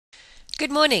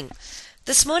Good morning.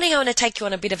 This morning I want to take you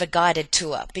on a bit of a guided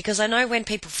tour because I know when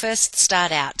people first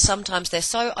start out, sometimes they're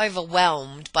so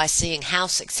overwhelmed by seeing how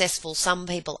successful some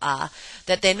people are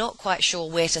that they're not quite sure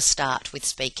where to start with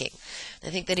speaking.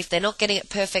 They think that if they're not getting it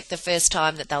perfect the first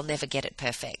time, that they'll never get it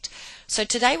perfect. So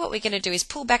today what we're going to do is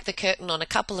pull back the curtain on a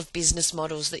couple of business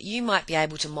models that you might be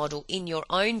able to model in your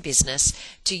own business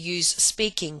to use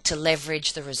speaking to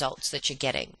leverage the results that you're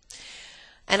getting.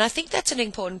 And I think that's an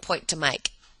important point to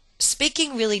make.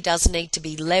 Speaking really does need to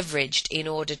be leveraged in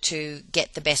order to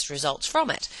get the best results from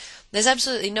it. There's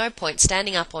absolutely no point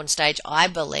standing up on stage, I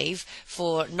believe,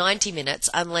 for 90 minutes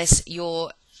unless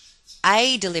you're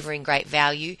A, delivering great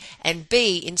value, and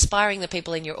B, inspiring the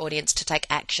people in your audience to take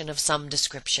action of some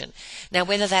description. Now,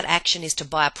 whether that action is to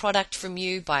buy a product from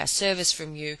you, buy a service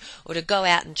from you, or to go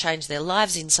out and change their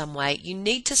lives in some way, you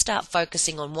need to start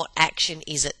focusing on what action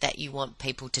is it that you want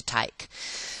people to take.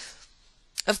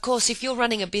 Of course, if you're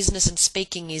running a business and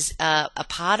speaking is a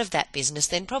part of that business,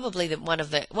 then probably one of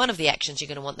the actions you're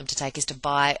going to want them to take is to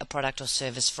buy a product or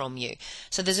service from you.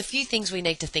 So there's a few things we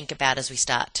need to think about as we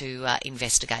start to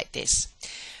investigate this.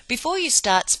 Before you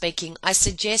start speaking, I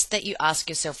suggest that you ask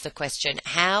yourself the question,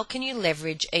 how can you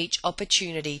leverage each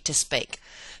opportunity to speak?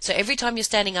 So every time you're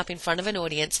standing up in front of an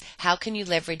audience, how can you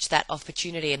leverage that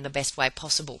opportunity in the best way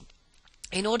possible?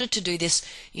 In order to do this,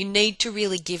 you need to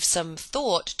really give some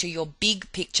thought to your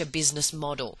big picture business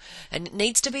model. And it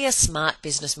needs to be a smart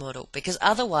business model because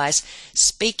otherwise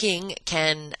speaking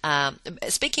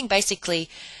basically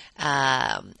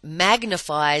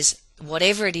magnifies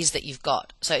whatever it is that you've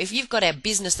got. So if you've got a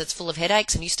business that's full of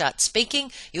headaches and you start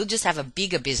speaking, you'll just have a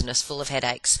bigger business full of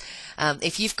headaches.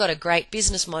 If you've got a great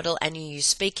business model and you use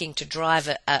speaking to drive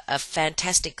a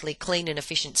fantastically clean and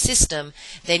efficient system,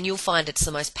 then you'll find it's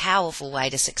the most powerful way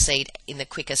to succeed in the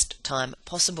quickest time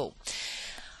possible.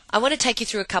 I want to take you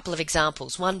through a couple of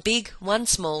examples, one big, one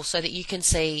small, so that you can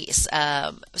see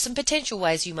some potential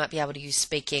ways you might be able to use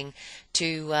speaking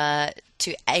to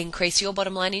increase your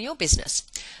bottom line in your business.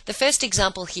 The first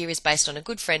example here is based on a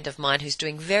good friend of mine who's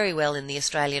doing very well in the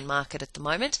Australian market at the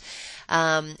moment.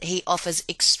 He offers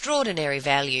extraordinary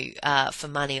value for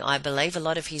money, I believe. A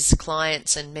lot of his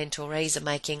clients and mentorees are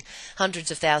making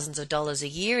hundreds of thousands of dollars a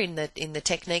year in the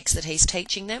techniques that he's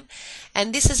teaching them.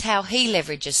 And this is how he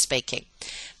leverages speaking.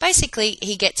 Basically,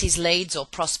 he gets his leads or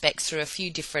prospects through a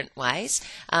few different ways.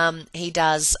 He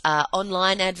does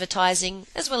online advertising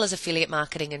as well as affiliate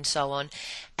marketing and so on.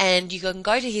 And you can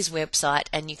go to his website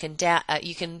and you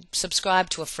can subscribe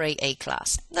to a free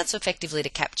e-class. That's effectively to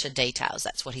capture details.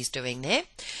 That's what he's doing there.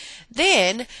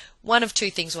 Then one of two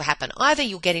things will happen. Either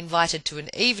you'll get invited to an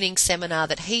evening seminar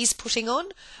that he's putting on,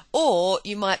 or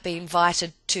you might be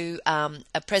invited to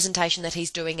a presentation that he's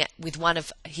doing with one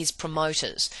of his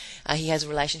promoters. He has a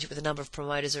relationship with a number of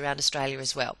promoters around Australia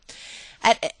as well.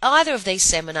 At either of these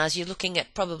seminars, you're looking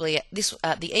at probably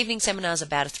the evening seminar is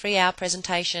about a 3-hour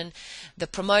presentation. The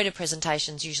promoter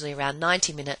presentation is usually around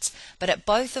 90 minutes. But at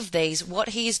both of these, what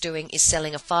he is doing is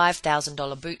selling a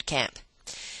 $5,000 boot camp.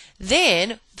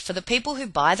 Then, for the people who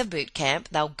buy the boot camp,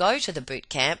 they'll go to the boot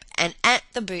camp, and at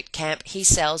the boot camp, he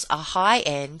sells a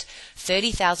high-end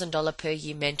 $30,000 per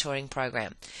year mentoring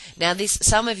program. Now,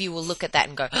 some of you will look at that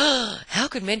and go, oh, how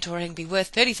could mentoring be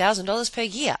worth $30,000 per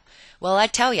year? Well, I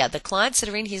tell you, the clients that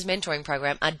are in his mentoring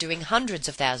program are doing hundreds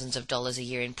of thousands of dollars a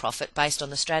year in profit based on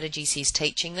the strategies he's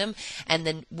teaching them and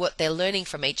then what they're learning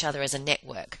from each other as a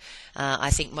network.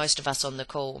 I think most of us on the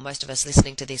call, most of us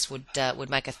listening to this would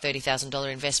make a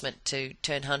 $30,000 investment to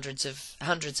turn hundreds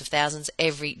of thousands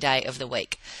every day of the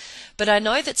week. But I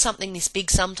know that something this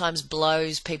big sometimes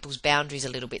blows people's boundaries a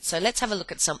little bit. So let's have a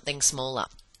look at something smaller.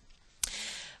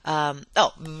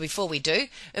 Before we do,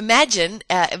 imagine,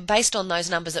 based on those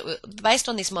numbers based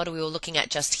on this model we were looking at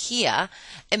just here,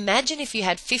 imagine if you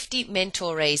had 50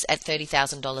 mentorees at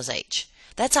 $30,000 each.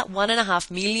 That's up $1.5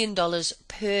 million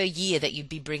per year that you'd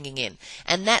be bringing in.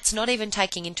 And that's not even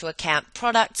taking into account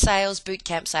product sales, boot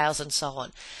camp sales, and so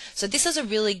on. So this is a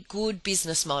really good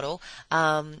business model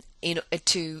to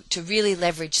really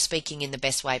leverage speaking in the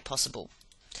best way possible.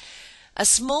 A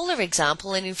smaller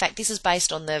example, and in fact this is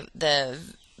based on the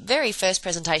very first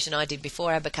presentation I did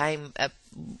before I became a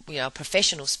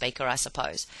professional speaker, I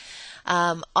suppose.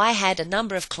 I had a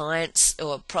number of clients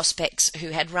or prospects who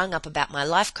had rung up about my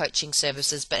life coaching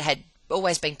services but had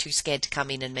always been too scared to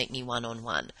come in and meet me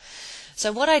one-on-one.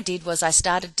 So what I did was I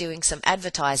started doing some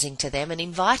advertising to them and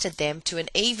invited them to an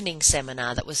evening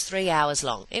seminar that was 3 hours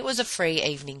long. It was a free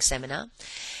evening seminar.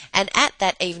 And at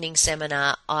that evening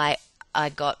seminar, I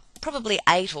got probably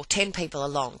 8 or 10 people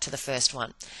along to the first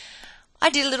one. I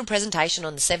did a little presentation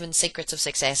on the 7 secrets of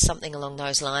success, something along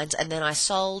those lines, and then I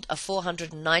sold a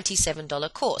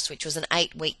 $497 course, which was an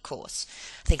 8-week course.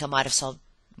 I think I might have sold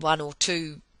 1 or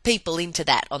 2 people into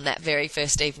that on that very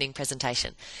first evening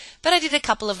presentation. But I did a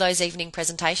couple of those evening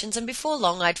presentations, and before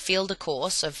long I'd filled a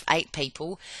course of 8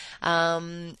 people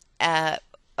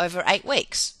over 8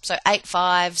 weeks. So 8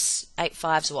 fives are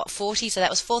what, 40? So that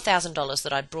was $4,000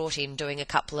 that I'd brought in doing a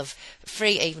couple of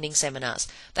free evening seminars.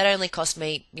 That only cost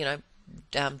me,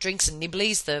 drinks and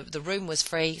nibblies. The room was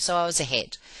free, so I was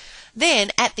ahead. Then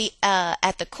at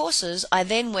the courses, I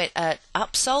then went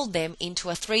upsold them into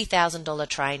a $3,000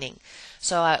 training.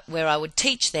 So where I would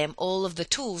teach them all of the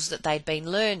tools that they'd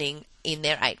been learning in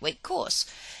their 8-week course.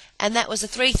 And that was a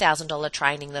 $3,000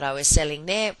 training that I was selling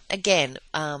there. Again,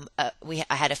 I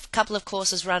had a couple of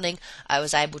courses running. I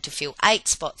was able to fill 8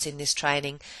 spots in this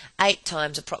training. 8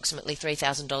 times approximately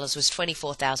 $3,000 was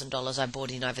 $24,000 I bought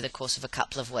in over the course of a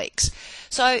couple of weeks.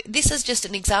 So this is just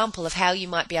an example of how you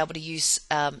might be able to use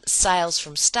sales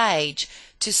from stage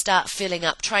to start filling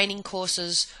up training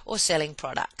courses or selling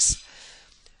products.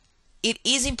 It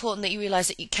is important that you realize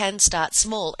that you can start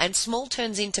small, and small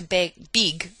turns into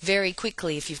big very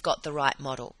quickly if you've got the right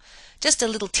model. Just a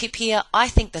little tip here, I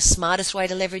think the smartest way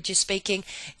to leverage your speaking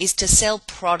is to sell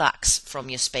products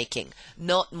from your speaking,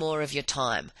 not more of your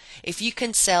time. If you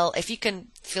can fill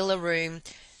a room,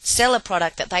 sell a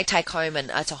product that they take home and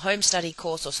it's a home study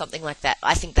course or something like that,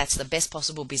 I think that's the best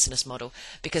possible business model,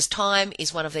 because time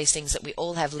is one of these things that we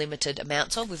all have limited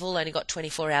amounts of. We've all only got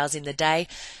 24 hours in the day.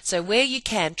 So where you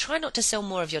can, try not to sell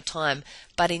more of your time,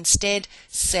 but instead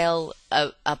sell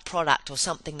a product or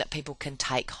something that people can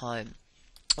take home.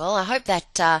 Well, I hope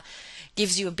that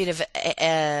gives you a bit of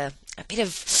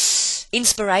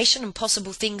inspiration and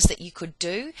possible things that you could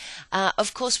do.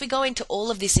 Of course, we go into all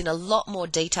of this in a lot more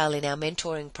detail in our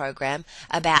mentoring program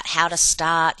about how to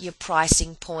start, your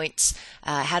pricing points,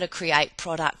 how to create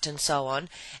product and so on.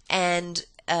 And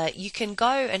you can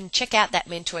go and check out that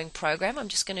mentoring program. I'm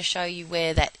just going to show you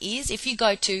where that is. If you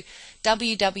go to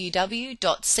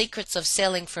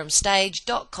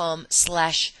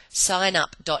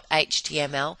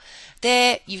www.secretsofsellingfromstage.com/signup.html,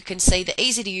 there you can see the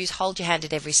easy to use hold your hand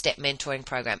at every step mentoring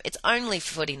program. It's only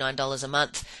 $49 a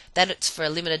month. It's for a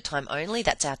limited time only.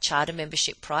 That's our charter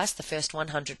membership price. The first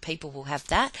 100 people will have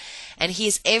that. And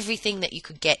here's everything that you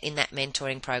could get in that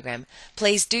mentoring program.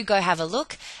 Please do go have a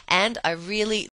look, and I really